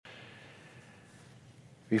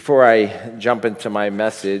Before I jump into my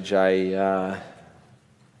message, I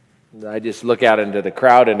just look out into the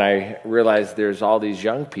crowd and I realize there's all these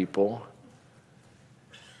young people.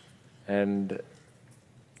 And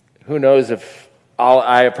who knows if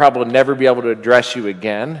I probably never be able to address you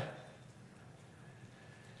again.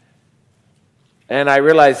 And I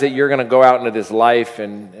realize that you're going to go out into this life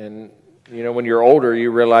and you know, when you're older,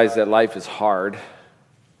 you realize that life is hard.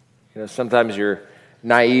 You know, sometimes you're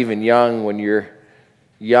naive and young when you're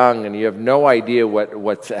young and you have no idea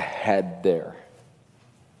what's ahead there.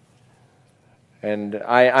 And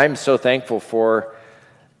I'm so thankful for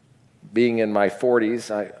being in my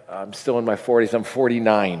 40s. I'm still in my 40s. I'm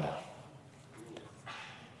 49.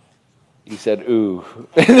 You said, ooh.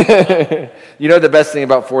 You know the best thing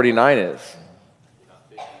about 49 is?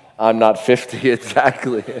 I'm not 50,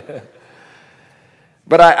 exactly.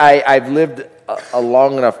 But I've lived a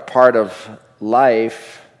long enough part of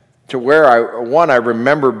life to where I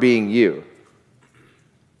remember being you.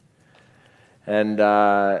 And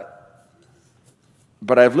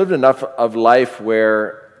but I've lived enough of life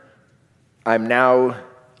where I'm now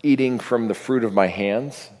eating from the fruit of my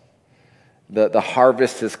hands. The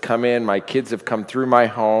harvest has come in. My kids have come through my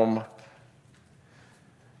home.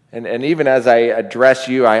 And even as I address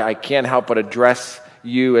you, I can't help but address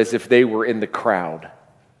you as if they were in the crowd.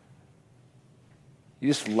 You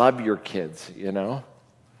just love your kids, you know?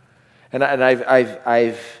 And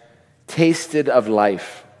I've tasted of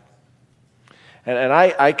life. And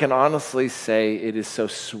I can honestly say it is so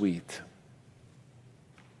sweet.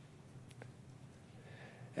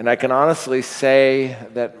 And I can honestly say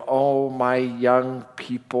that, oh, my young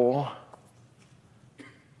people,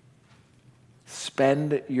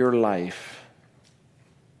 spend your life,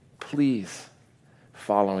 please,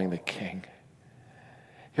 following the King.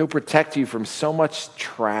 He'll protect you from so much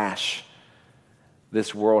trash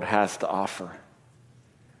this world has to offer.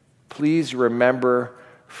 Please remember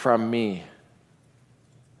from me,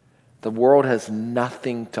 the world has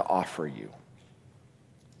nothing to offer you.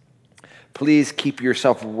 Please keep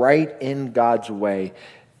yourself right in God's way.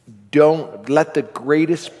 Don't let the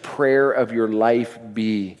greatest prayer of your life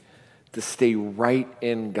be to stay right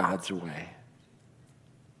in God's way.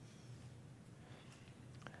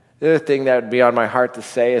 The other thing that would be on my heart to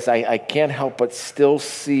say is I can't help but still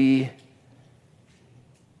see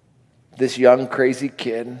this young, crazy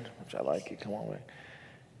kid, which I like, come on,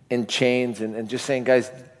 in chains, and just saying,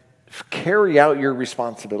 guys, carry out your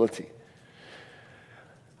responsibility.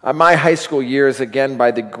 My high school years, again,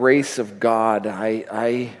 by the grace of God,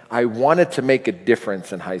 I wanted to make a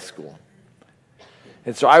difference in high school.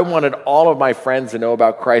 And so I wanted all of my friends to know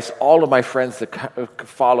about Christ, all of my friends to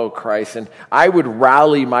follow Christ, and I would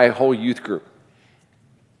rally my whole youth group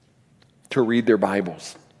to read their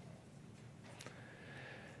Bibles.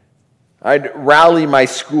 I'd rally my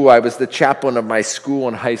school. I was the chaplain of my school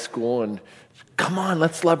in high school, and come on,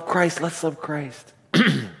 let's love Christ, let's love Christ.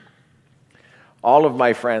 All of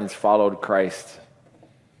my friends followed Christ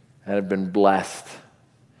and have been blessed.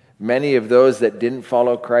 Many of those that didn't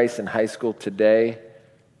follow Christ in high school today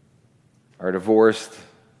are divorced.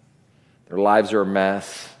 Their lives are a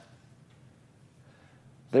mess.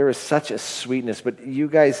 There is such a sweetness, but you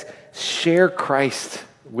guys share Christ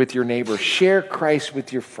with your neighbor. Share Christ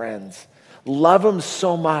with your friends. Love them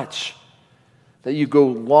so much that you go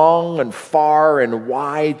long and far and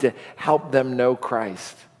wide to help them know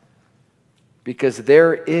Christ. Because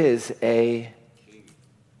there is a,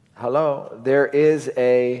 there is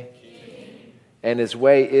a, and his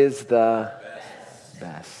way is the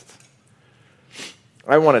best.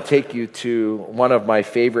 I want to take you to one of my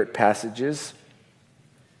favorite passages,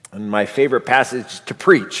 and my favorite passage to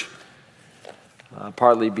preach,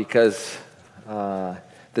 partly because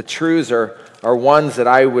the truths are ones that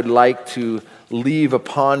I would like to leave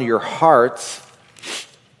upon your hearts.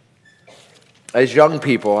 As young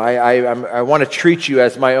people, I want to treat you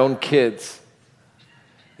as my own kids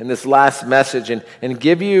in this last message and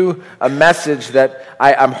give you a message that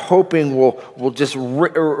I'm hoping will just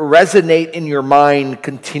resonate in your mind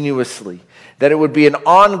continuously. That it would be an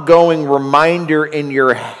ongoing reminder in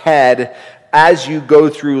your head as you go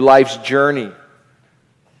through life's journey.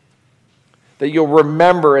 That you'll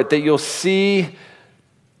remember it, that you'll see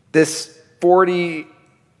this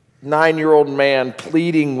 49-year-old man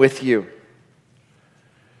pleading with you.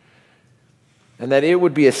 And that it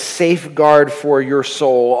would be a safeguard for your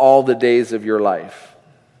soul all the days of your life.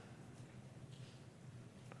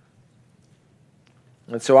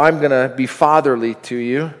 And so I'm going to be fatherly to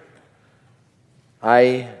you.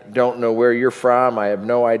 I don't know where you're from. I have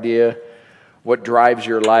no idea what drives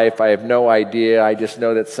your life. I have no idea. I just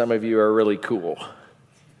know that some of you are really cool.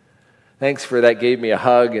 Thanks for that. Gave me a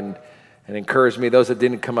hug and encouraged me. Those that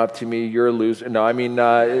didn't come up to me, you're a loser. No, I mean,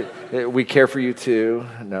 we care for you too.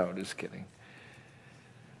 No, just kidding.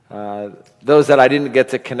 Those that I didn't get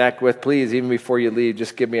to connect with, please, even before you leave,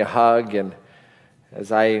 just give me a hug. And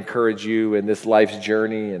as I encourage you in this life's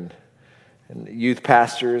journey, and youth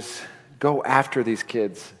pastors, go after these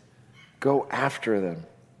kids. Go after them.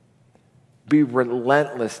 Be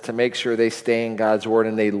relentless to make sure they stay in God's Word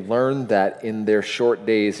and they learn that in their short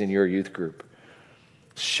days in your youth group.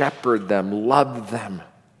 Shepherd them, love them.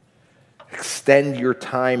 Extend your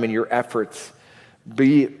time and your efforts.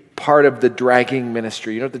 Be part of the dragging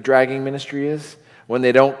ministry. You know what the dragging ministry is? When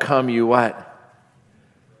they don't come, you what?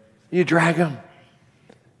 You drag them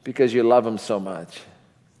because you love them so much.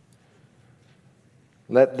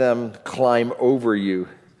 Let them climb over you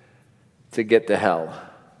to get to hell,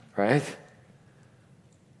 right?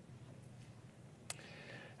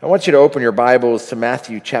 I want you to open your Bibles to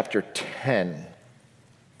Matthew chapter 10.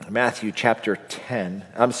 Matthew chapter 10.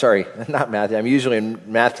 I'm sorry, not Matthew. I'm usually in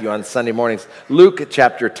Matthew on Sunday mornings. Luke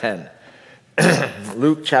chapter 10.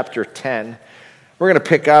 Luke chapter 10. We're going to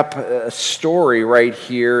pick up a story right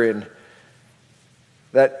here and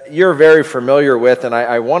that you're very familiar with, and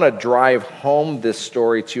I want to drive home this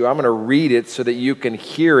story to you. I'm going to read it so that you can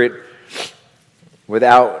hear it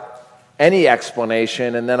without any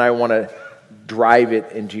explanation, and then I want to drive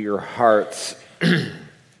it into your hearts.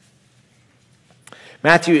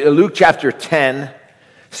 Luke chapter 10,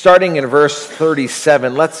 starting in verse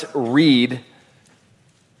 37, let's read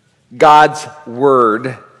God's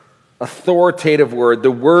word, authoritative word,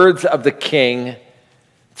 the words of the King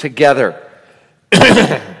together.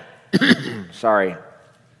 Sorry.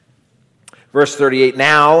 Verse 38,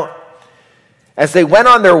 now, as they went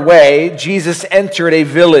on their way, Jesus entered a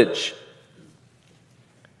village,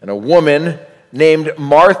 and a woman named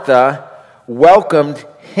Martha welcomed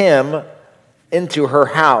him into her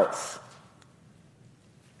house.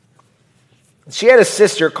 She had a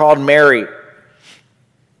sister called Mary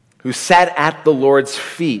who sat at the Lord's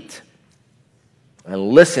feet and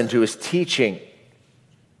listened to his teaching.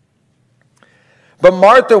 But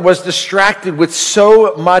Martha was distracted with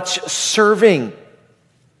so much serving.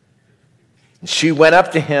 She went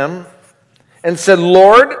up to him and said,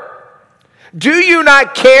 Lord, do you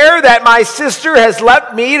not care that my sister has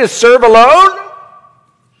left me to serve alone?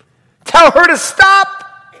 Tell her to stop.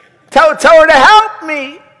 Tell her to help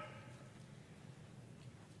me.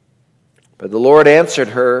 But the Lord answered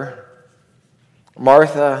her,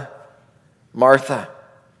 Martha, Martha,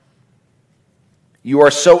 you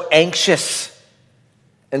are so anxious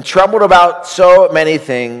and troubled about so many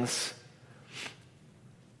things,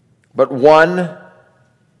 but one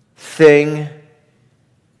thing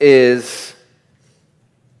is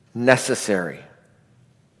necessary.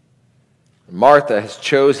 Martha has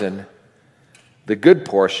chosen the good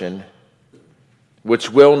portion, which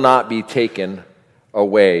will not be taken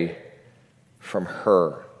away from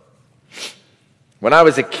her. When I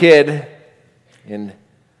was a kid in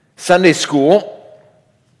Sunday school,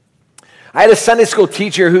 I had a Sunday school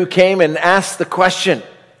teacher who came and asked the question,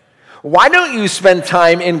 why don't you spend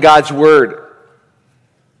time in God's Word?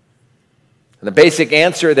 And the basic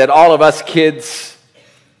answer that all of us kids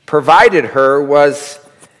provided her was,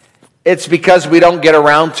 it's because we don't get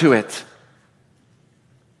around to it.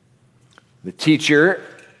 The teacher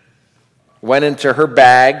went into her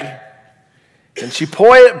bag and she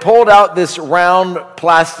pulled out this round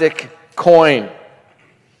plastic coin.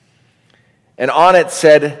 And on it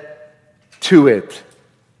said, to it.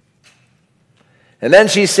 And then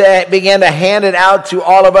she began to hand it out to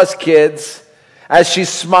all of us kids as she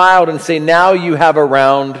smiled and said, now you have a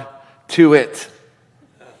round to it.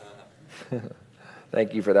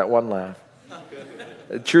 Thank you for that one laugh.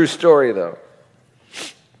 A true story, though.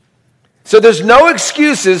 So there's no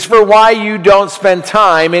excuses for why you don't spend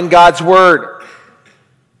time in God's Word.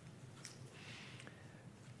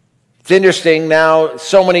 It's interesting now,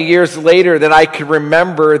 so many years later, that I can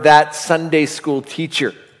remember that Sunday school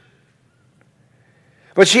teacher.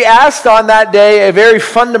 But she asked on that day a very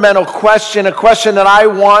fundamental question, a question that I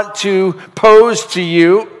want to pose to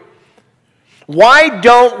you. Why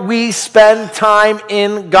don't we spend time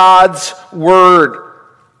in God's Word?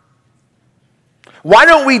 Why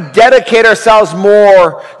don't we dedicate ourselves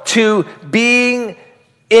more to being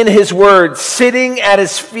in His Word, sitting at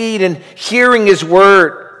His feet and hearing His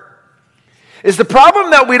Word? Is the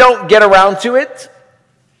problem that we don't get around to it?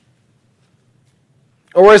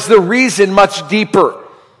 Or is the reason much deeper?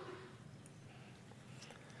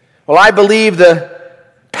 Well, I believe the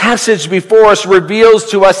passage before us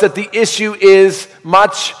reveals to us that the issue is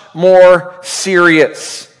much more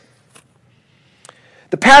serious.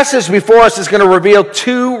 The passage before us is going to reveal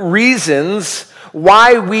two reasons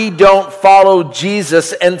why we don't follow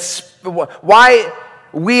Jesus and why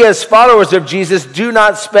we as followers of Jesus do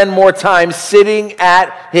not spend more time sitting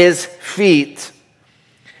at his feet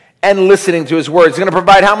and listening to his words. He's going to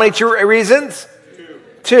provide how many reasons?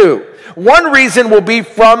 Two. One reason will be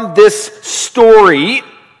from this story,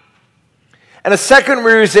 and a second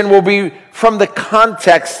reason will be from the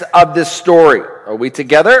context of this story. Are we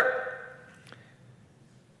together?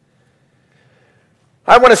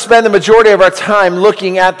 I want to spend the majority of our time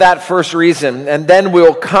looking at that first reason, and then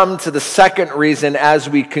we'll come to the second reason as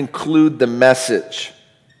we conclude the message.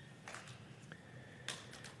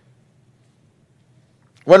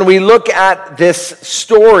 When we look at this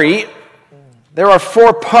story, there are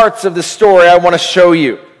four parts of the story I want to show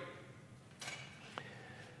you.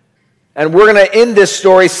 And we're going to, in this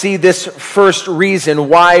story, see this first reason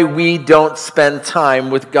why we don't spend time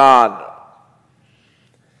with God.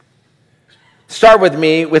 Start with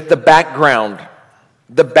me with the background.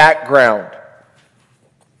 The background.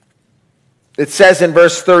 It says in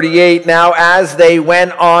verse 38, now as they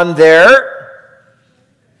went on their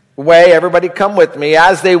way, everybody come with me,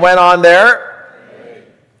 as they went on their way,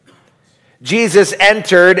 Jesus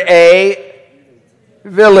entered a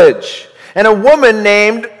village, and a woman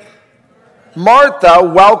named Martha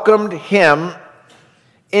welcomed him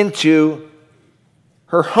into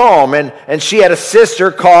her home, and she had a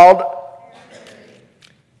sister called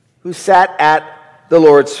who sat at the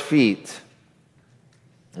Lord's feet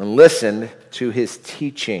and listened to his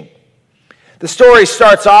teaching. The story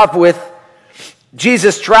starts off with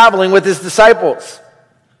Jesus traveling with his disciples.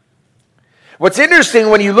 What's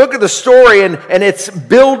interesting when you look at the story and its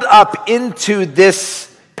build up into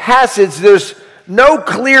this passage, there's no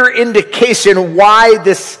clear indication why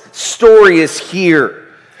this story is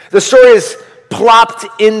here. The story is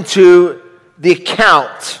plopped into the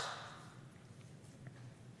account.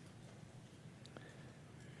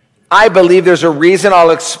 I believe there's a reason.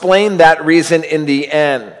 I'll explain that reason in the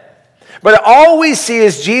end. But all we see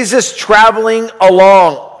is Jesus traveling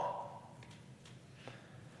along.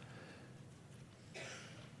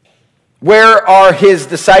 Where are his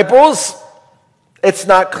disciples? It's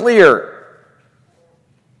not clear.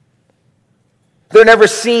 They're never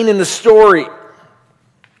seen in the story.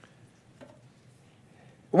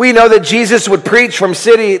 We know that Jesus would preach from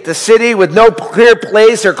city to city with no clear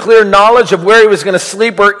place or clear knowledge of where he was going to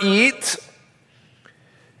sleep or eat.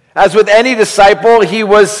 As with any disciple, he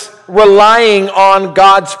was relying on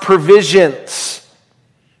God's provisions.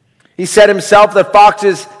 He said himself that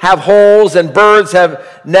foxes have holes and birds have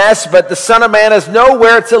nests, but the Son of Man has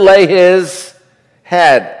nowhere to lay his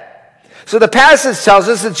head. So the passage tells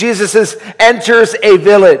us that Jesus enters a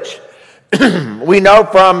village. We know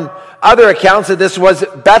from other accounts that this was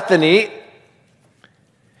Bethany,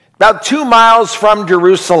 about 2 miles from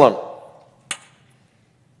Jerusalem.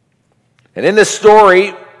 And in this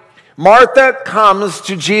story, Martha comes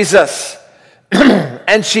to Jesus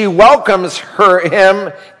and she welcomes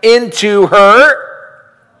him into her.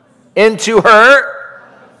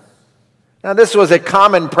 Now, this was a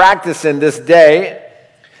common practice in this day,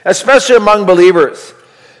 especially among believers.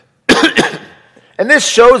 And this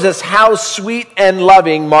shows us how sweet and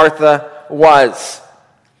loving Martha was.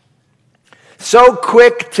 So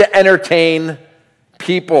quick to entertain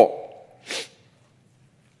people.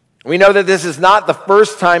 We know that this is not the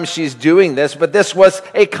first time she's doing this, but this was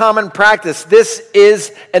a common practice. This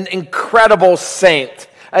is an incredible saint,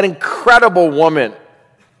 an incredible woman.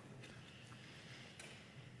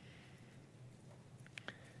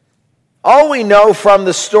 All we know from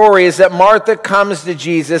the story is that Martha comes to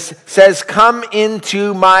Jesus, says, "Come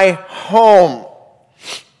into my home."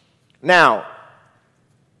 Now,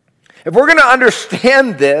 if we're going to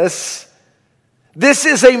understand this, this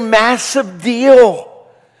is a massive deal.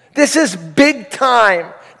 This is big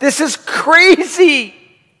time. This is crazy.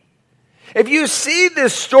 If you see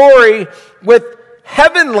this story with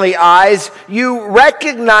heavenly eyes, you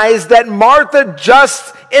recognize that Martha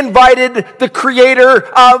just invited the creator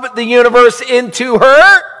of the universe into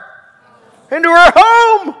her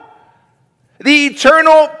home. The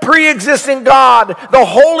eternal, pre-existing God, the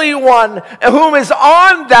Holy One, whom is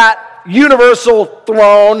on that universal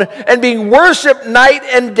throne and being worshiped night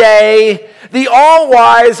and day, the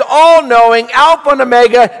all-wise, all-knowing, Alpha and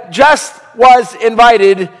Omega, just was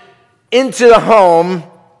invited into the home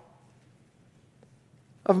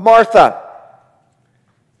of Martha.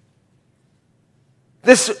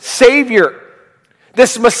 This Savior,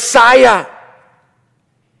 this Messiah,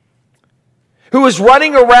 who is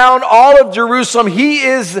running around all of Jerusalem, he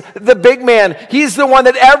is the big man. He's the one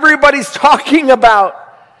that everybody's talking about.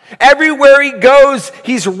 Everywhere he goes,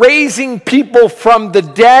 he's raising people from the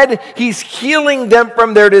dead. He's healing them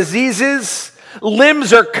from their diseases.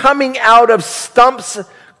 Limbs are coming out of stumps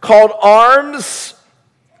called arms.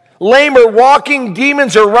 Lame are walking,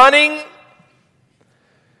 demons are running.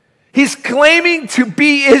 He's claiming to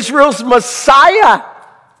be Israel's Messiah.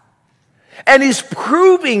 And he's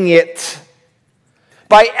proving it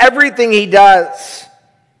by everything he does.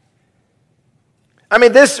 I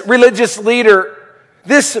mean, this religious leader,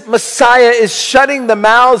 this Messiah is shutting the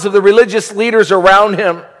mouths of the religious leaders around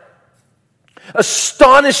him,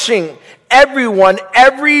 astonishing everyone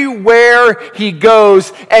everywhere he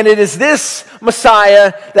goes. And it is this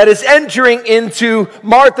Messiah that is entering into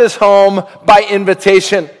Martha's home by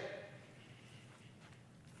invitation.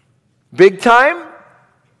 Big time?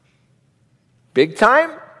 Big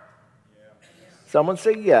time? Someone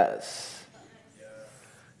say yes.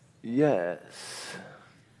 Yes.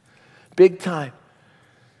 Big time.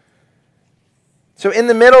 So in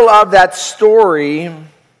the middle of that story,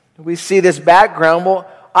 we see this background. Well,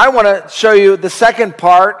 I want to show you the second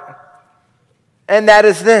part, and that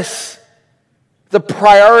is this: the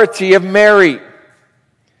priority of Mary.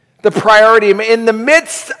 The priority. In the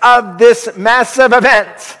midst of this massive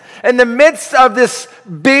event, in the midst of this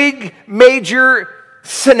big, major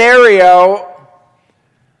scenario,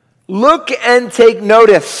 look and take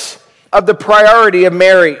notice of the priority of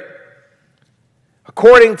Mary.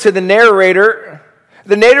 According to the narrator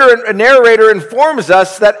informs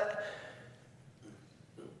us that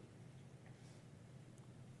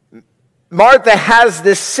Martha has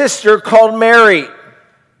this sister called Mary.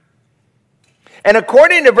 And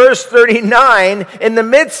according to verse 39, in the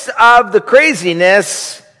midst of the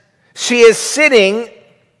craziness, she is sitting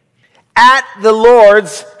at the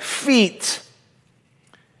Lord's feet.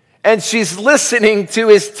 And she's listening to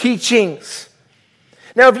his teachings.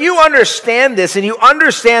 Now, if you understand this and you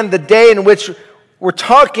understand the day in which we're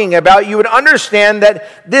talking about, you would understand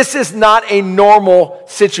that this is not a normal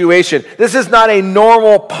situation. This is not a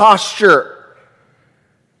normal posture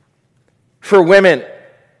for women.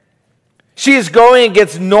 She is going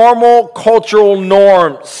against normal cultural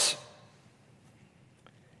norms.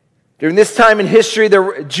 During this time in history,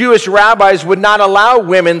 the Jewish rabbis would not allow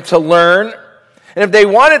women to learn. And if they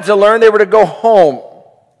wanted to learn, they were to go home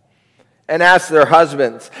and ask their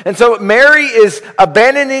husbands. And so Mary is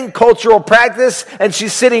abandoning cultural practice, and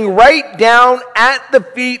she's sitting right down at the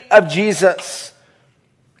feet of Jesus.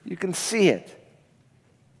 You can see it.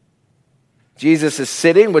 Jesus is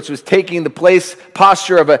sitting, which was taking the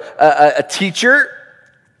posture of a teacher.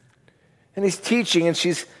 And he's teaching, and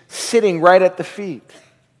she's sitting right at the feet.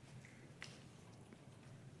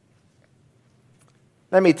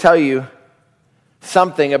 Let me tell you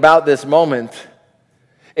something about this moment.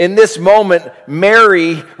 In this moment,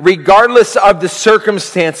 Mary, regardless of the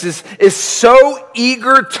circumstances, is so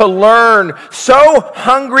eager to learn, so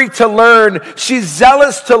hungry to learn. She's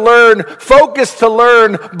zealous to learn, focused to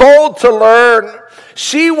learn, bold to learn.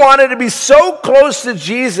 She wanted to be so close to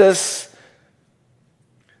Jesus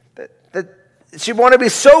that she wanted to be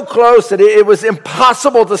so close that it was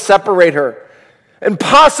impossible to separate her,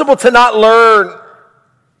 impossible to not learn.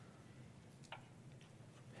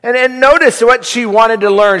 And notice what she wanted to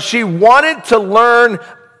learn. She wanted to learn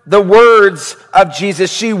the words of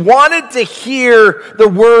Jesus. She wanted to hear the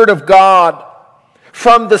word of God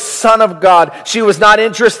from the Son of God. She was not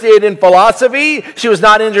interested in philosophy. She was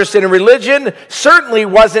not interested in religion. Certainly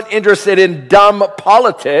wasn't interested in dumb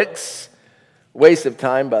politics. Waste of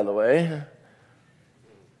time, by the way.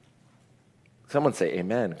 Someone say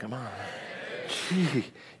amen. Come on. Gee,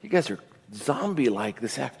 you guys are zombie-like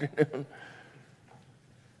this afternoon.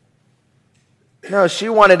 No, she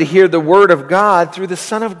wanted to hear the word of God through the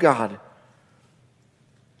Son of God.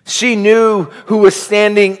 She knew who was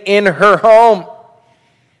standing in her home.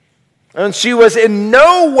 And she was in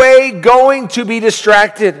no way going to be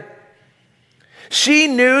distracted. She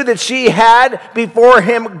knew that she had before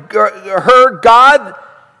her God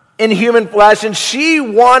in human flesh, and she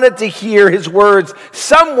wanted to hear his words.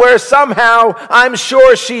 Somewhere, somehow, I'm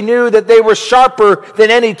sure she knew that they were sharper than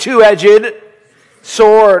any two-edged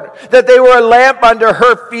sword, that they were a lamp under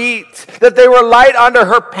her feet, that they were light under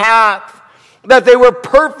her path, that they were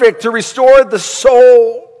perfect to restore the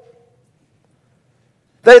soul,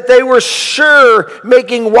 that they were sure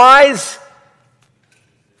making wise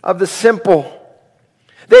of the simple.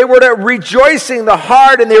 They were rejoicing the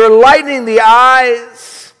heart, and they were lightening the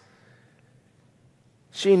eyes.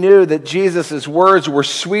 She knew that Jesus' words were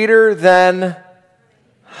sweeter than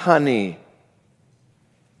honey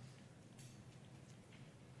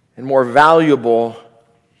and more valuable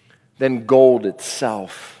than gold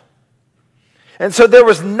itself. And so there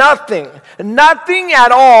was nothing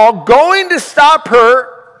at all going to stop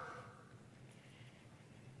her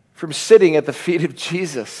from sitting at the feet of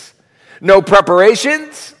Jesus. No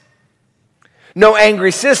preparations, no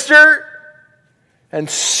angry sister, and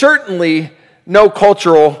certainly no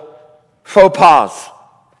cultural faux pas.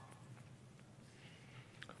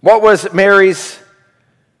 What was Mary's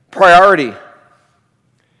priority?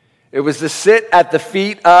 It was to sit at the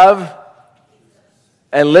feet of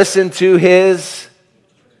and listen to his.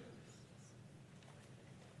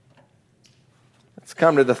 Let's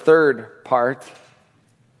come to the third part.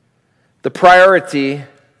 The priority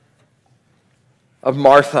of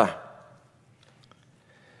Martha.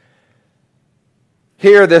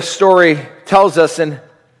 Here, this story tells us in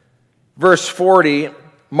verse 40,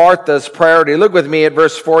 Martha's priority. Look with me at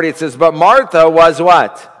verse 40. It says, but Martha was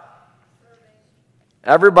what?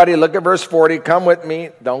 Everybody look at verse 40. Come with me.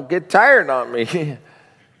 Don't get tired on me.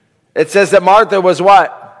 It says that Martha was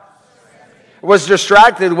what? Was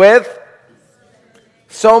distracted with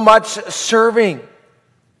so much serving.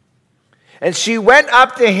 And she went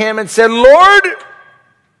up to him and said, Lord,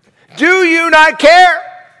 do you not care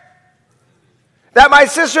that my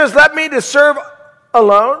sister has left me to serve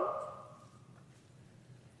alone?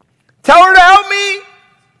 Tell her to help me.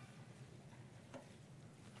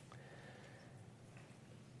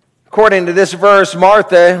 According to this verse,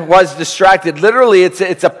 Martha was distracted. Literally,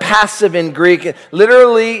 it's a passive in Greek.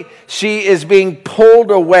 Literally, she is being pulled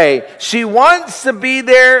away. She wants to be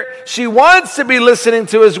there. She wants to be listening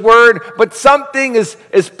to his word, but something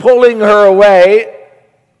is pulling her away.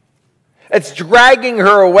 It's dragging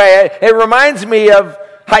her away. It reminds me of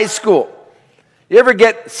high school. You ever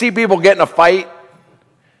see people get in a fight?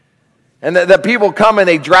 And the people come and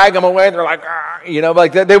they drag them away. They're like,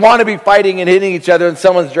 like they want to be fighting and hitting each other, and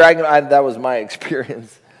someone's dragging them. That was my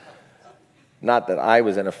experience. Not that I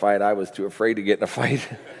was in a fight. I was too afraid to get in a fight.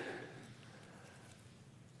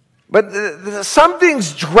 But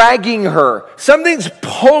something's dragging her. Something's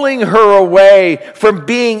pulling her away from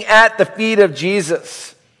being at the feet of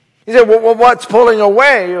Jesus. He said, well, what's pulling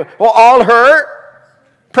away? Well, all her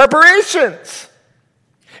preparations.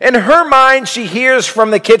 In her mind, she hears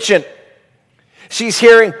from the kitchen. She's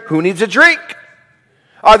hearing, who needs a drink?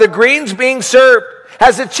 Are the greens being served?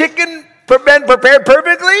 Has the chicken been prepared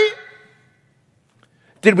perfectly?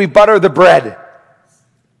 Did we butter the bread?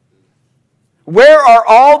 Where are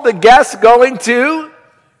all the guests going to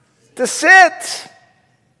sit?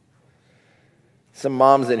 Some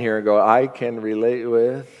moms in here go, I can relate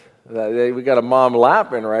with. We got a mom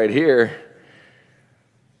laughing right here.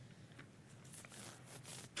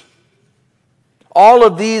 All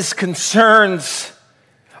of these concerns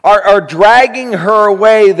are dragging her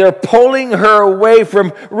away. They're pulling her away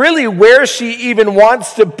from really where she even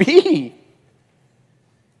wants to be.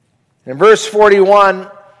 In verse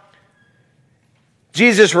 41,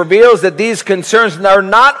 Jesus reveals that these concerns are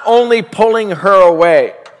not only pulling her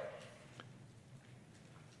away,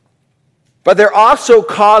 but they also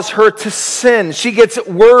cause her to sin. She gets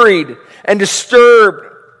worried and disturbed.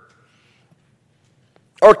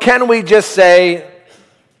 Or can we just say,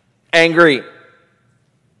 angry?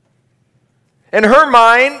 In her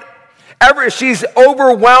mind, she's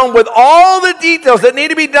overwhelmed with all the details that need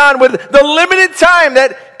to be done with the limited time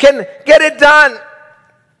that can get it done.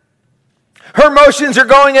 Her emotions are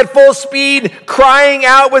going at full speed, crying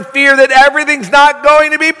out with fear that everything's not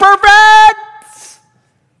going to be perfect.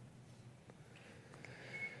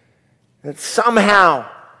 That somehow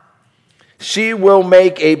she will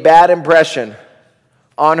make a bad impression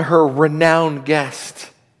on her renowned guest.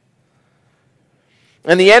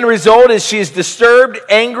 And the end result is she's disturbed,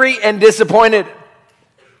 angry, and disappointed.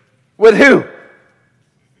 With who?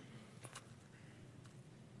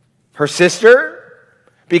 Her sister,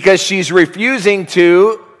 because she's refusing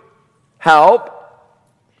to help.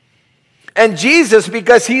 And Jesus,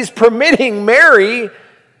 because he's permitting Mary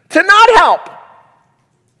to not help.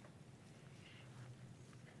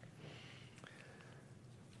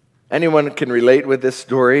 Anyone can relate with this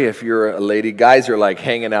story if you're a lady. Guys are like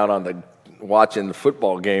hanging out watching the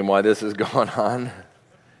football game while this is going on.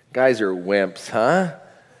 Guys are wimps, huh?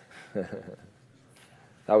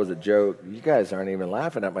 That was a joke. You guys aren't even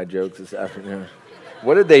laughing at my jokes this afternoon.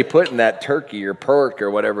 What did they put in that turkey or pork or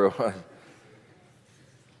whatever it was?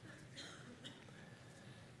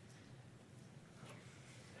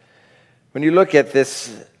 When you look at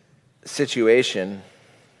this situation,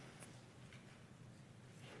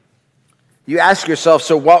 you ask yourself,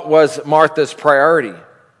 so what was Martha's priority? Can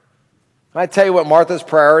I tell you what Martha's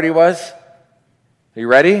priority was? Are you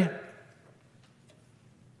ready?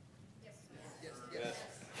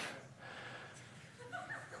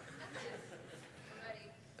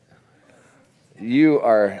 You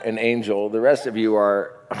are an angel. The rest of you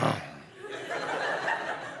are...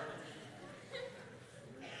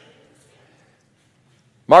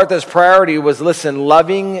 Martha's priority was, listen,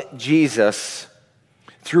 loving Jesus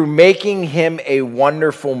through making him a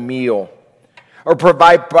wonderful meal, or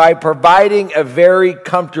by providing a very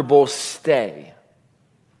comfortable stay.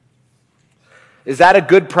 Is that a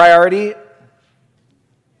good priority?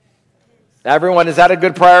 Everyone, is that a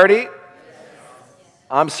good priority?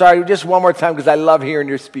 I'm sorry, just one more time because I love hearing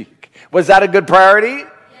you speak. Was that a good priority?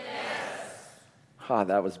 Yes. Oh,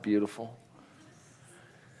 that was beautiful.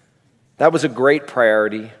 That was a great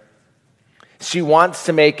priority. She wants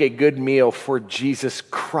to make a good meal for Jesus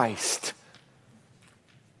Christ.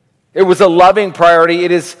 It was a loving priority.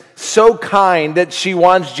 It is so kind that she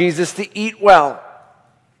wants Jesus to eat well.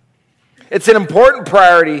 It's an important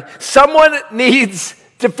priority. Someone needs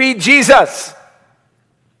to feed Jesus.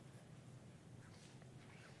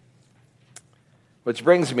 Which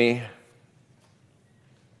brings me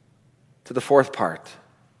to the fourth part.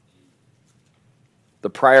 The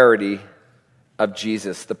priority of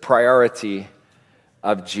Jesus. The priority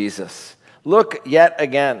of Jesus. Look yet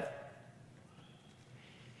again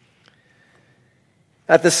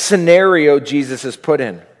at the scenario Jesus is put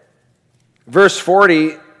in. Verse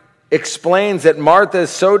 40 explains that Martha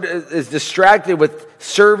is distracted with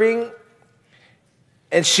serving,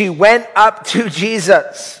 and she went up to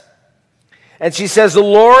Jesus. And she says,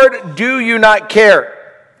 "Lord, do you not care?"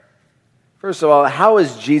 First of all, how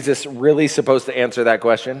is Jesus really supposed to answer that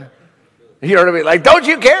question? You know what I mean? Like, don't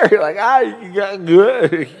you care? You're like, you got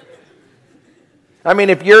good. I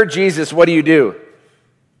mean, if you're Jesus, what do you do?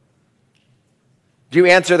 Do you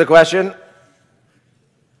answer the question?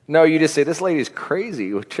 No, you just say, this lady's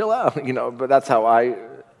crazy. Well, chill out, but that's how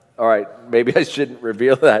all right, maybe I shouldn't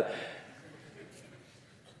reveal that.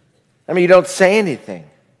 I mean, you don't say anything.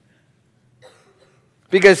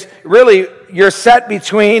 Because really, you're set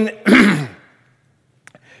between,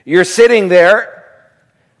 you're sitting there,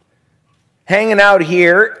 hanging out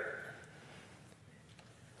here.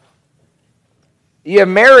 You have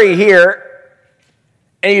Mary here,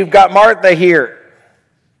 and you've got Martha here.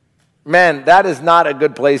 Man, that is not a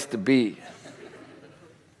good place to be.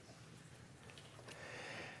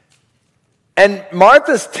 And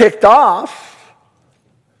Martha's ticked off.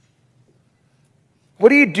 What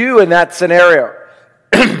do you do in that scenario?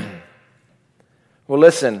 Well,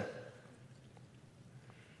 listen.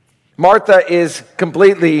 Martha is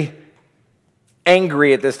completely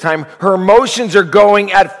angry at this time. Her emotions are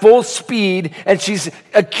going at full speed, and she's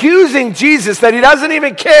accusing Jesus that he doesn't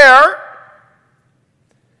even care.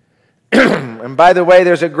 And by the way,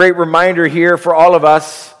 there's a great reminder here for all of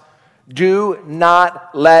us. Do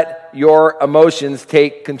not let your emotions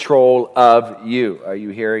take control of you. Are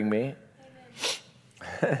you hearing me?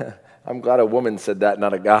 I'm glad a woman said that,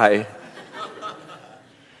 not a guy.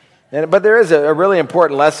 But there is a really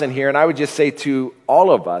important lesson here, and I would just say to all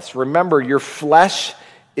of us, remember, your flesh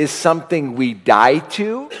is something we die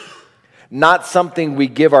to, not something we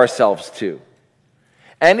give ourselves to.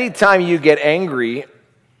 Anytime you get angry,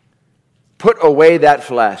 put away that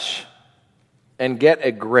flesh and get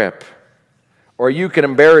a grip, or you can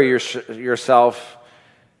embarrass yourself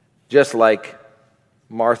just like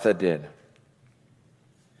Martha did.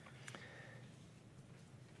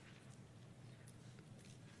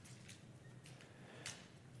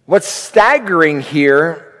 What's staggering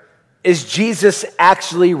here is Jesus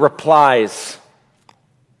actually replies.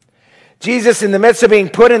 Jesus, in the midst of being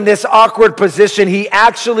put in this awkward position, he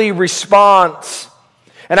actually responds.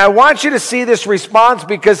 And I want you to see this response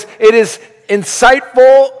because it is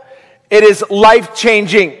insightful, it is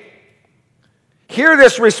life-changing. Hear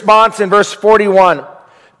this response in verse 41.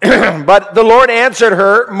 But the Lord answered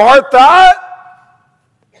her, "Martha,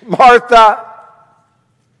 Martha,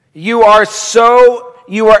 you are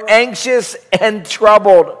anxious and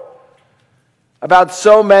troubled about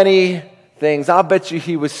so many things." I'll bet you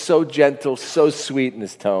he was so gentle, so sweet in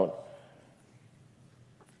his tone.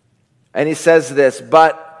 And he says this,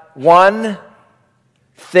 "But one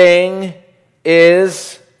thing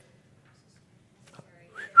is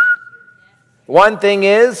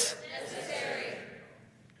necessary."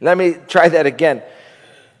 Let me try that again.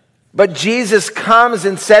 But Jesus comes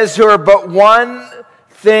and says to her, "But one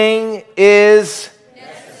thing is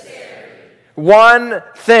necessary." One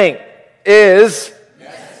thing is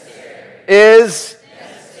necessary.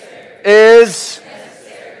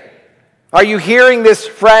 Are you hearing this,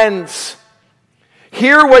 friends?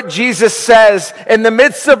 Hear what Jesus says. In the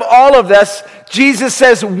midst of all of this, Jesus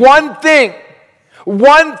says one thing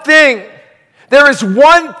There is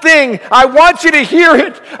one thing. I want you to hear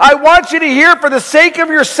it. I want you to hear it for the sake of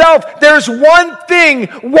yourself. There's one thing,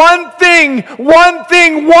 one thing, one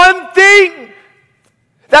thing, one thing.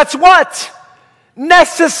 That's what?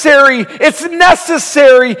 Necessary. It's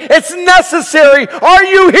necessary. It's necessary. Are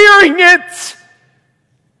you hearing it?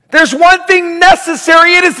 There's one thing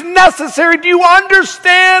necessary. It is necessary. Do you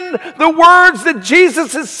understand the words that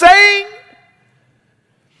Jesus is saying?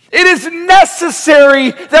 It is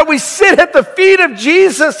necessary that we sit at the feet of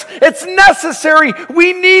Jesus. It's necessary.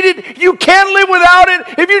 We need it. You can't live without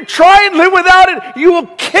it. If you try and live without it, you will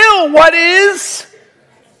kill what is.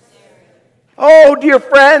 Oh, dear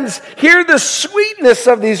friends, hear the sweetness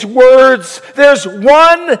of these words. There's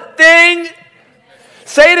one thing.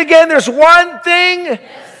 Say it again. There's one thing.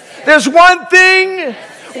 There's one thing.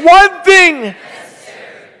 One thing.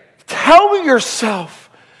 Tell yourself.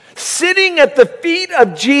 Sitting at the feet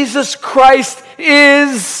of Jesus Christ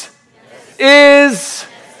is,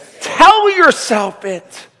 tell yourself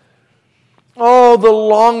it. Oh, the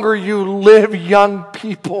longer you live, young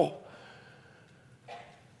people,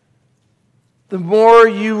 the more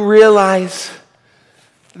you realize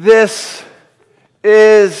this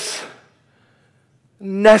is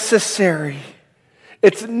necessary.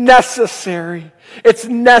 It's necessary. It's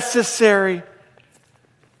necessary.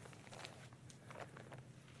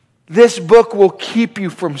 This book will keep you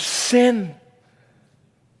from sin.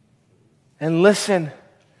 And listen,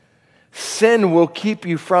 sin will keep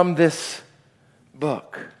you from this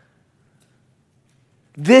book.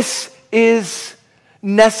 This is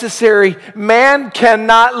necessary. Man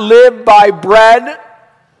cannot live by bread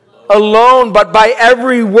alone, but by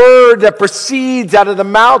every word that proceeds out of the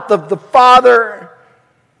mouth of the Father.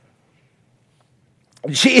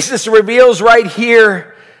 Jesus reveals right here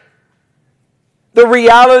the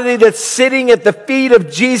reality that sitting at the feet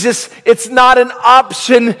of Jesus, it's not an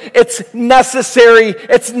option, it's necessary,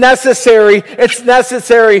 it's necessary, it's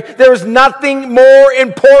necessary. There's nothing more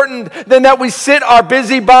important than that we sit our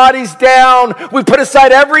busy bodies down, we put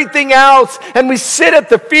aside everything else, and we sit at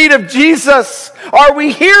the feet of Jesus. Are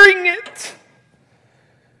we hearing it?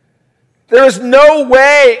 There is no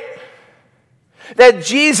way that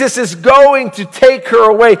Jesus is going to take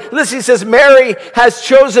her away. Listen, he says, Mary has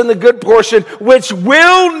chosen the good portion, which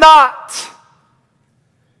will not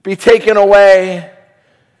be taken away.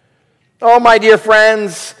 Oh, my dear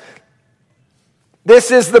friends,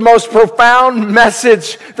 this is the most profound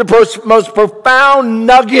message, the most profound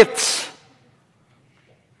nugget.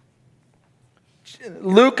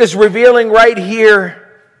 Luke is revealing right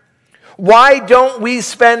here, why don't we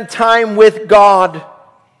spend time with God?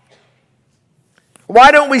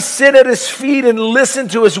 Why don't we sit at his feet and listen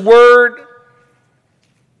to his word?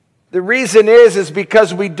 The reason is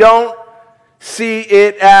because we don't see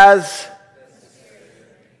it as.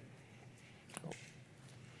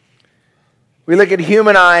 We look at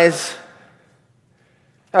human eyes,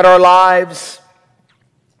 at our lives.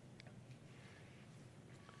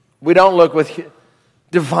 We don't look with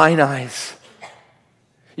divine eyes.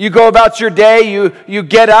 You go about your day, you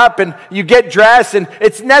get up and you get dressed, and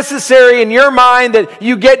it's necessary in your mind that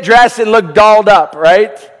you get dressed and look dolled up,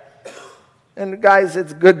 right? And guys,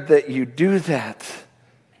 it's good that you do that.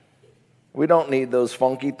 We don't need those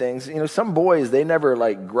funky things. You know, some boys, they never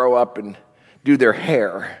grow up and do their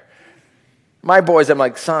hair. My boys, I'm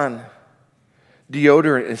like, son,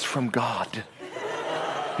 deodorant is from God.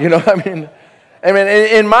 You know, I mean,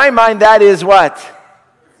 in my mind, that is what?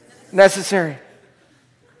 Necessary.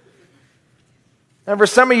 And for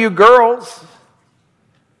some of you girls,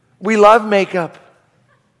 we love makeup.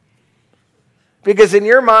 Because in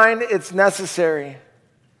your mind, it's necessary.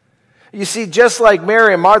 You see, just like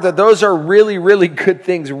Mary and Martha, those are really, really good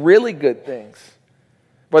things. Really good things.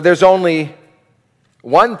 But there's only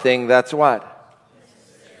one thing that's what?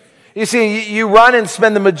 You see, you run and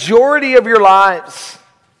spend the majority of your lives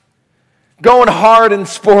going hard in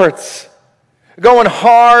sports, going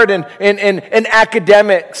hard in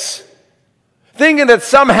academics, thinking that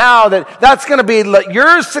somehow that's going to be,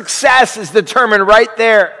 your success is determined right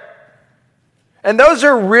there. And those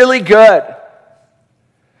are really good.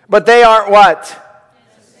 But they aren't what?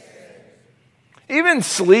 Even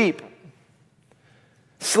sleep.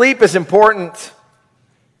 Sleep is important.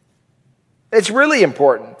 It's really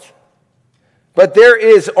important. But there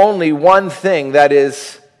is only one thing that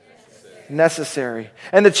is necessary.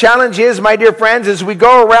 And the challenge is, my dear friends, as we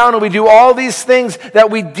go around and we do all these things that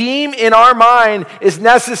we deem in our mind is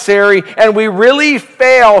necessary, and we really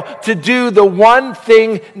fail to do the one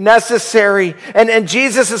thing necessary. And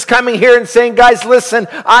Jesus is coming here and saying, guys, listen,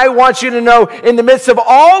 I want you to know in the midst of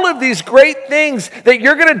all of these great things that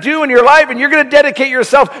you're going to do in your life and you're going to dedicate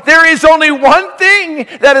yourself, there is only one thing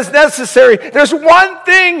that is necessary. There's one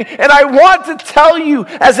thing, and I want to tell you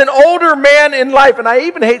as an older man in life, and I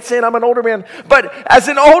even hate saying I'm an older man, but as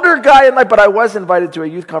an older guy in life, but I was invited to a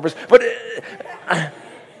youth conference, but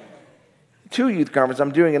 2 youth conferences.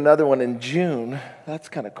 I'm doing another one in June. That's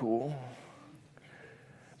kind of cool.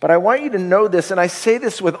 But I want you to know this, and I say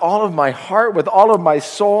this with all of my heart, with all of my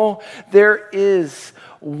soul. There is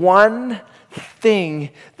one thing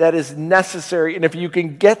that is necessary, and if you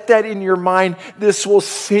can get that in your mind, this will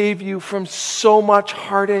save you from so much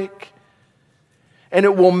heartache, and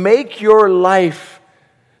it will make your life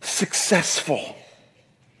successful.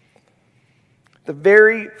 The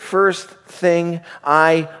very first thing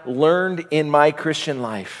I learned in my Christian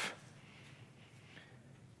life.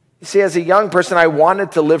 You see, as a young person, I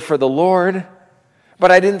wanted to live for the Lord,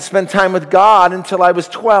 but I didn't spend time with God until I was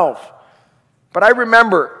 12. But I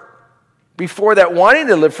remember before that wanting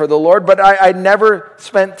to live for the Lord, but I never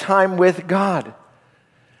spent time with God.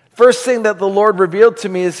 First thing that the Lord revealed to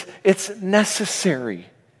me is it's necessary.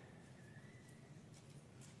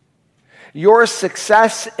 Your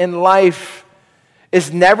success in life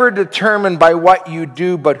is never determined by what you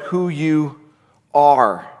do, but who you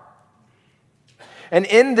are. And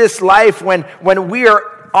in this life, when we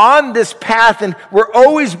are on this path and we're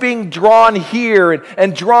always being drawn here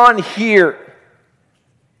and drawn here,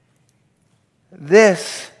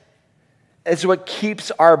 this is what keeps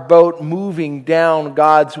our boat moving down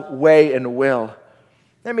God's way and will.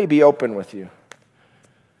 Let me be open with you.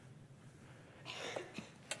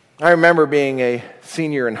 I remember being a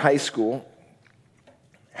senior in high school,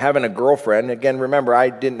 having a girlfriend. Again, remember, I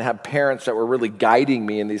didn't have parents that were really guiding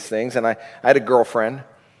me in these things, and I had a girlfriend.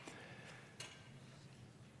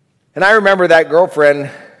 And I remember that girlfriend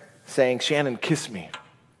saying, "Shannon, kiss me."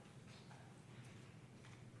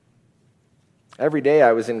 Every day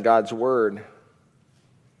I was in God's Word.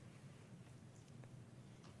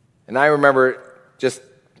 And I remember just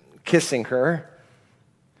kissing her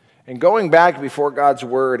and going back before God's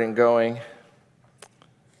Word and going,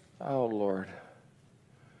 "Oh, Lord,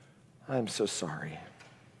 I'm so sorry."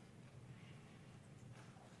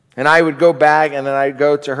 And I would go back and then I'd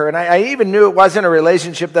go to her. And I even knew it wasn't a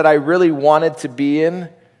relationship that I really wanted to be in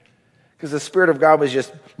because the Spirit of God was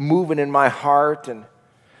just moving in my heart.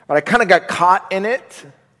 But I kind of got caught in it.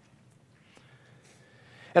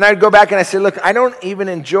 And I'd go back and I said, "Look, I don't even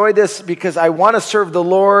enjoy this because I want to serve the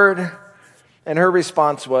Lord." And her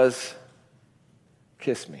response was,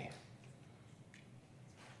 "Kiss me."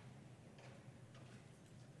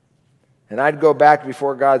 And I'd go back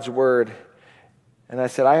before God's Word, and I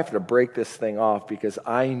said, I have to break this thing off because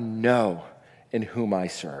I know in whom I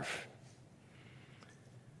serve.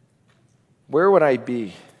 Where would I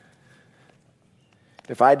be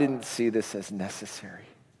if I didn't see this as necessary?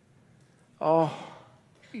 Oh,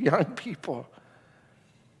 young people,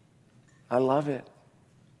 I love it.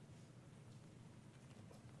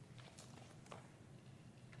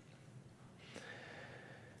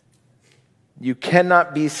 You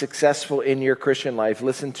cannot be successful in your Christian life.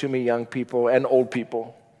 Listen to me, young people and old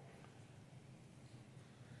people.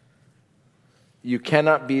 You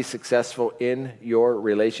cannot be successful in your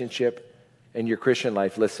relationship, in your Christian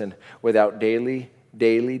life, listen, without daily.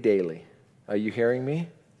 Are you hearing me?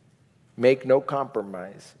 Make no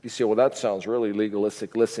compromise. You say, well, that sounds really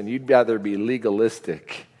legalistic. Listen, you'd rather be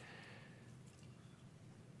legalistic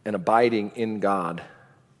and abiding in God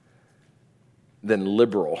than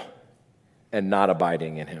liberal and not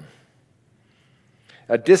abiding in Him.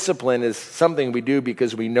 A discipline is something we do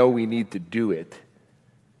because we know we need to do it.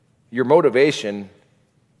 Your motivation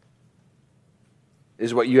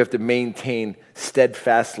is what you have to maintain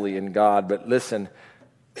steadfastly in God. But listen,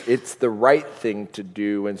 it's the right thing to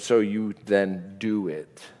do, and so you then do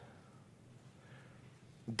it.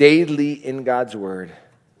 Daily in God's Word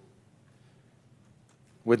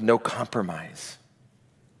with no compromise.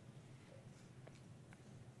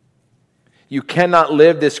 You cannot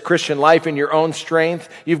live this Christian life in your own strength.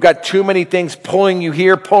 You've got too many things pulling you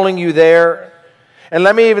here, pulling you there. And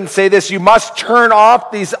let me even say this, you must turn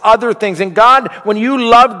off these other things. And God, when you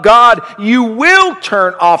love God, you will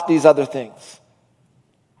turn off these other things.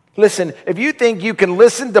 Listen, if you think you can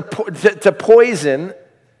listen to poison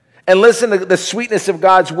and listen to the sweetness of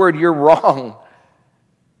God's Word, you're wrong.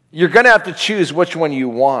 You're going to have to choose which one you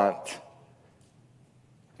want.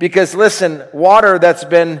 Because listen, water that's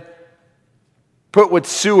been put with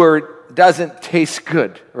sewer doesn't taste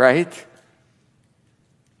good, right?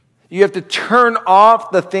 You have to turn off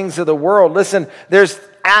the things of the world. Listen, there's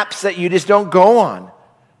apps that you just don't go on.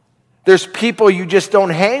 There's people you just don't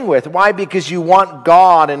hang with. Why? Because you want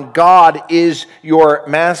God, and God is your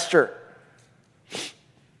master.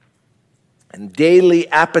 And daily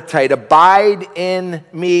appetite, abide in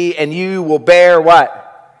me, and you will bear what?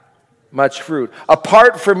 Much fruit.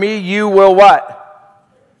 Apart from me, you will what?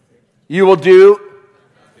 You will do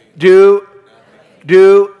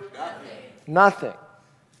nothing.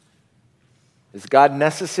 Is God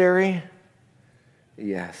necessary?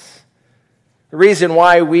 Yes. The reason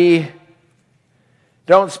why we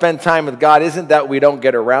don't spend time with God isn't that we don't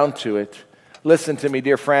get around to it. Listen to me,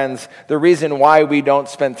 dear friends. The reason why we don't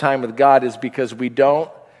spend time with God is because we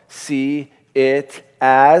don't see it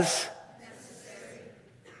as necessary.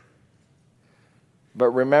 But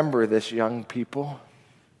remember this, young people.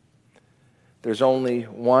 There's only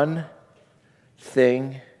one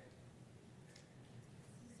thing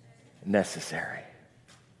necessary.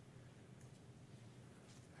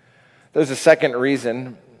 There's a second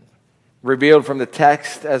reason revealed from the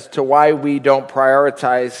text as to why we don't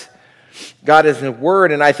prioritize God as His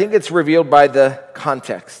Word, and I think it's revealed by the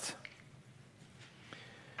context.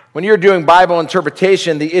 When you're doing Bible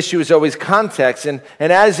interpretation, the issue is always context, and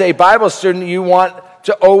as a Bible student, you want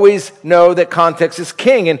to always know that context is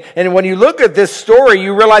king, and when you look at this story,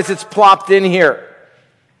 you realize it's plopped in here.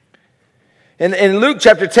 In Luke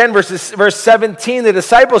chapter 10, verse 17, the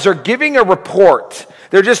disciples are giving a report.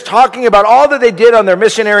 They're just talking about all that they did on their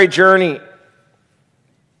missionary journey.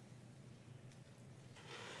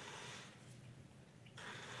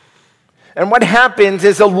 And what happens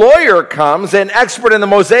is a lawyer comes, an expert in the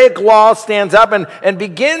Mosaic law stands up and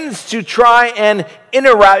begins to try and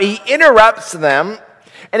interrupt. He interrupts them,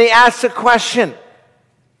 and he asks a question.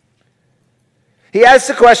 He asks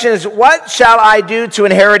the question is, what shall I do to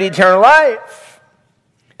inherit eternal life?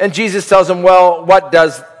 And Jesus tells him, well, what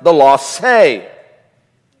does the law say?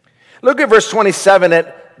 Look at verse 27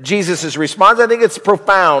 at Jesus' response. I think it's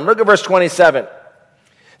profound. Look at verse 27.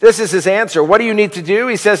 This is his answer. What do you need to do?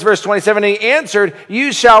 He says, verse 27, he answered,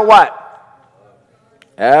 you shall what?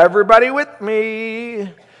 Everybody with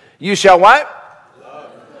me. You shall what?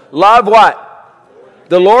 Love what?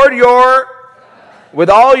 The Lord your, with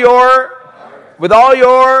all your,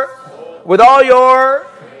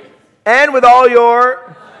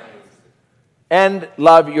 and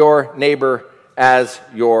love your neighbor as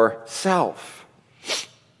yourself.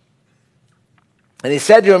 And he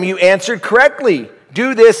said to him, you answered correctly.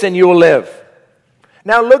 Do this and you will live.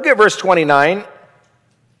 Now look at verse 29.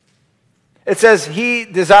 It says, he,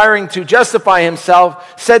 desiring to justify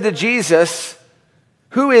himself, said to Jesus,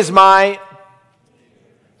 who is my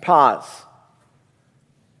pause?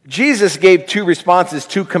 Jesus gave two responses,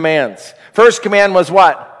 two commands. First command was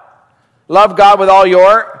what? Love God with all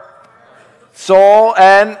your soul,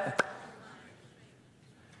 and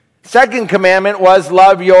second commandment was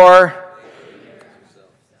love your.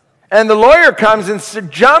 And the lawyer comes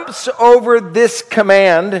and jumps over this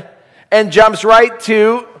command and jumps right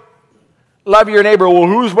to love your neighbor. Well,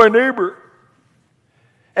 who's my neighbor?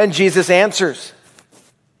 And Jesus answers.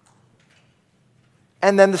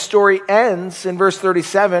 And then the story ends in verse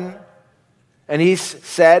 37. And he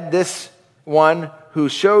said, this one who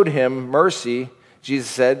showed him mercy, Jesus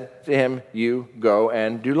said to him, you go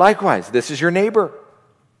and do likewise. This is your neighbor.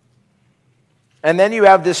 And then you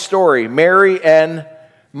have this story, Mary and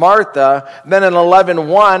Martha. Then in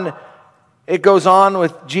 11:1, it goes on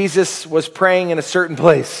with Jesus was praying in a certain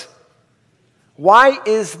place. Why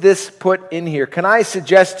is this put in here? Can I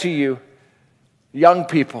suggest to you, young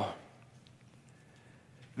people,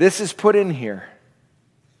 this is put in here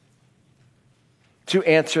to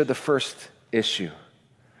answer the first issue.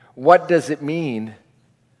 What does it mean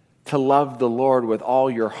to love the Lord with all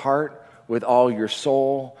your heart, with all your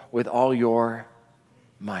soul, with all your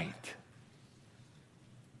might?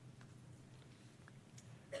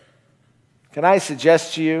 Can I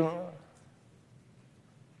suggest to you,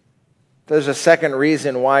 there's a second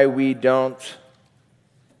reason why we don't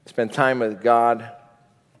spend time with God.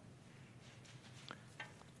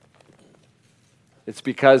 It's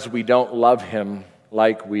because we don't love Him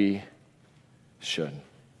like we should.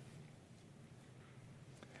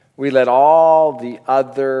 We let all the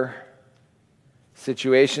other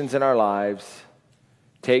situations in our lives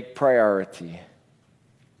take priority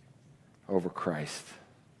over Christ.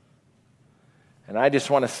 And I just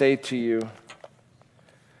want to say to you,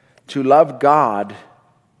 to love God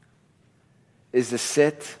is to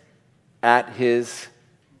sit at His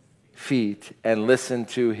feet and listen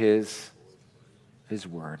to his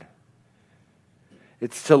word.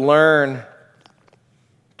 It's to learn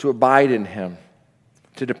to abide in him,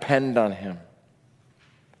 to depend on him,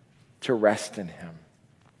 to rest in him.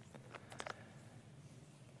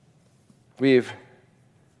 We've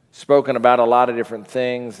spoken about a lot of different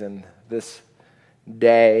things in this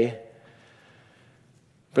day.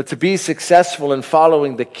 But to be successful in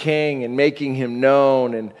following the King and making him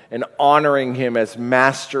known and honoring him as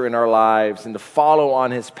master in our lives and to follow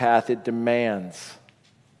on his path, it demands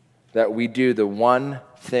that we do the one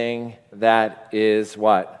thing that is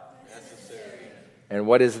what? Necessary. And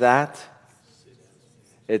what is that?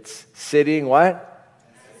 It's sitting what?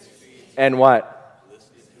 And what?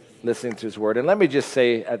 Listening to his word. And let me just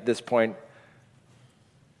say at this point,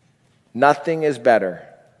 nothing is better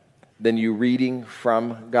than you reading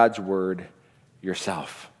from God's word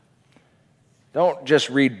yourself. Don't just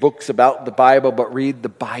read books about the Bible, but read the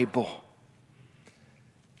Bible.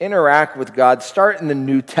 Interact with God. Start in the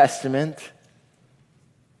New Testament.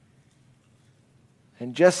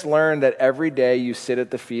 And just learn that every day you sit at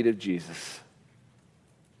the feet of Jesus.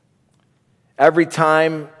 Every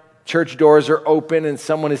time church doors are open and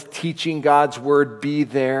someone is teaching God's word, be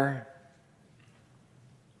there.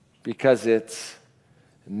 Because it's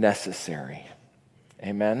necessary.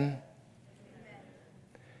 Amen?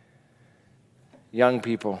 Young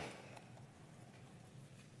people,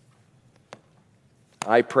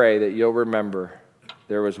 I pray that you'll remember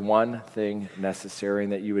there was one thing necessary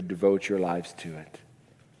and that you would devote your lives to it.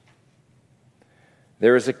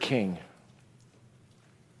 There is a king,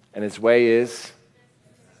 and his way is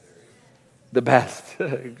the best.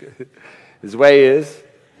 His way is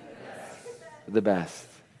the best.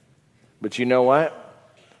 But you know what?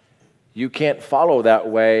 You can't follow that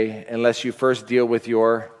way unless you first deal with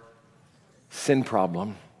your sin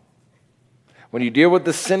problem. When you deal with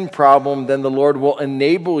the sin problem, then the Lord will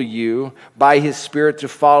enable you by his Spirit to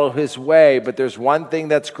follow his way. But there's one thing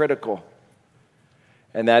that's critical,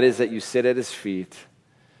 and that is that you sit at his feet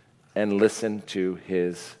and listen to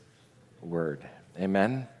his word.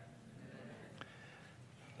 Amen?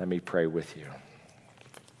 Let me pray with you.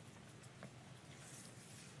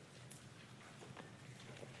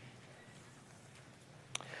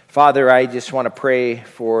 Father, I just want to pray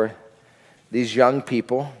for these young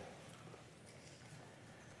people.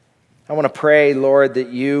 I want to pray, Lord, that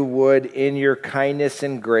you would, in your kindness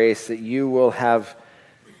and grace, that you will have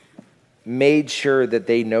made sure that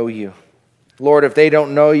they know you. Lord, if they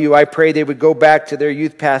don't know you, I pray they would go back to their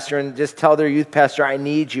youth pastor and just tell their youth pastor, I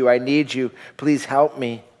need you, please help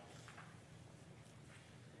me.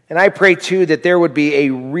 And I pray too that there would be a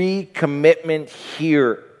recommitment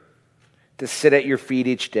here to sit at your feet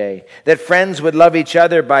each day. That friends would love each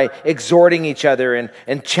other by exhorting each other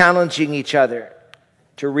and challenging each other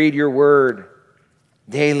to read your word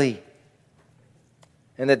daily.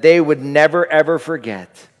 And that they would never, ever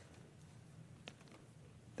forget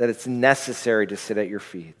that it's necessary to sit at your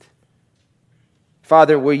feet.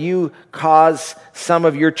 Father, will you cause some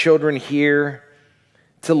of your children here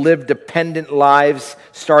to live dependent lives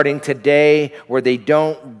starting today, where they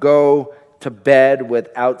don't go to bed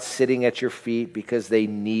without sitting at your feet because they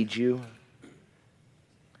need you?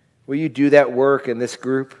 Will you do that work in this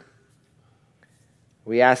group?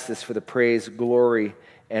 We ask this for the praise, glory,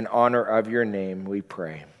 and honor of your name, we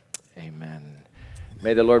pray. Amen.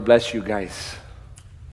 May the Lord bless you guys.